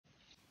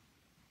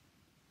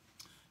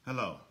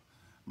Hello,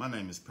 my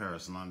name is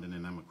Paris London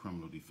and I'm a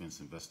criminal defense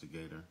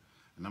investigator,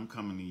 and I'm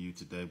coming to you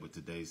today with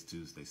today's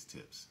Tuesday's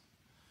tips.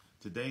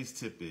 Today's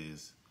tip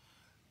is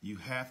you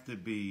have to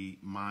be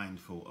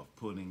mindful of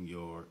putting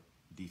your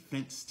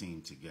defense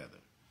team together.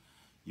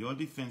 Your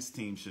defense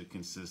team should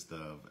consist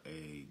of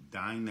a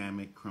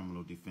dynamic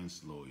criminal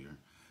defense lawyer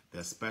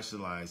that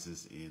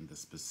specializes in the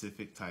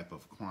specific type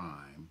of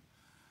crime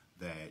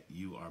that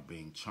you are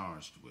being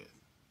charged with.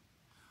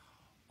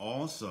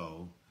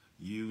 Also,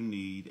 you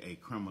need a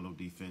criminal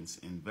defense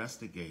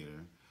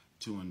investigator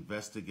to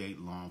investigate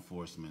law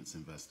enforcement's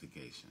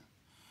investigation.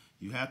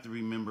 You have to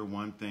remember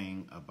one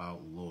thing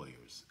about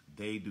lawyers.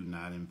 They do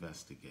not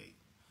investigate.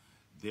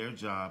 Their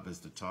job is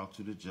to talk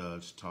to the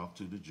judge, talk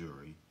to the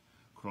jury,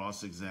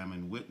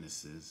 cross-examine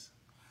witnesses,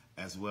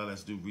 as well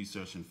as do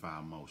research and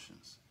file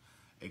motions.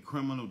 A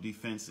criminal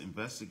defense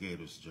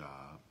investigator's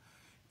job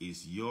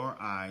is your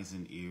eyes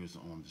and ears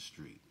on the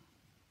street.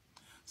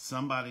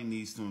 Somebody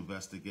needs to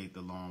investigate the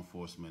law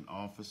enforcement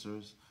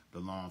officers, the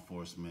law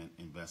enforcement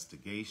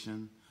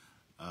investigation,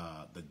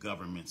 the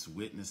government's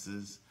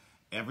witnesses,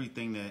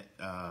 everything that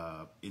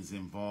is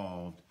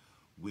involved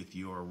with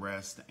your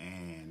arrest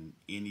and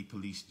any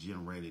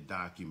police-generated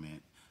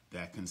document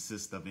that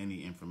consists of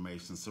any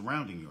information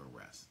surrounding your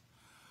arrest.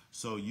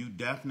 So you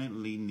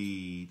definitely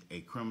need a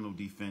criminal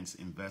defense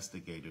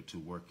investigator to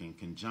work in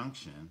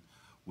conjunction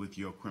with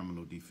your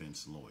criminal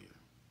defense lawyer.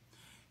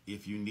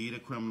 If you need a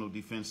criminal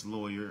defense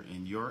lawyer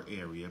in your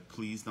area,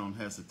 please don't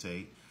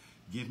hesitate.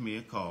 Give me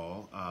a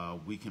call.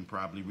 We can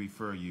probably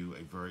refer you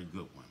a very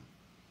good one.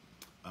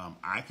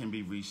 I can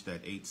be reached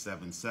at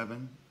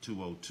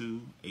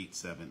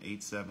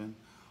 877-202-8787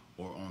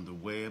 or on the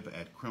web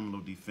at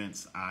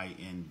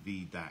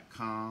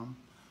criminaldefenseinv.com.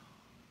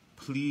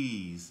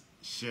 Please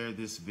share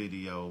this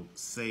video,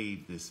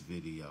 save this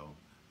video,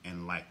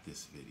 and like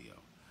this video.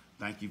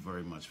 Thank you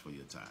very much for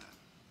your time.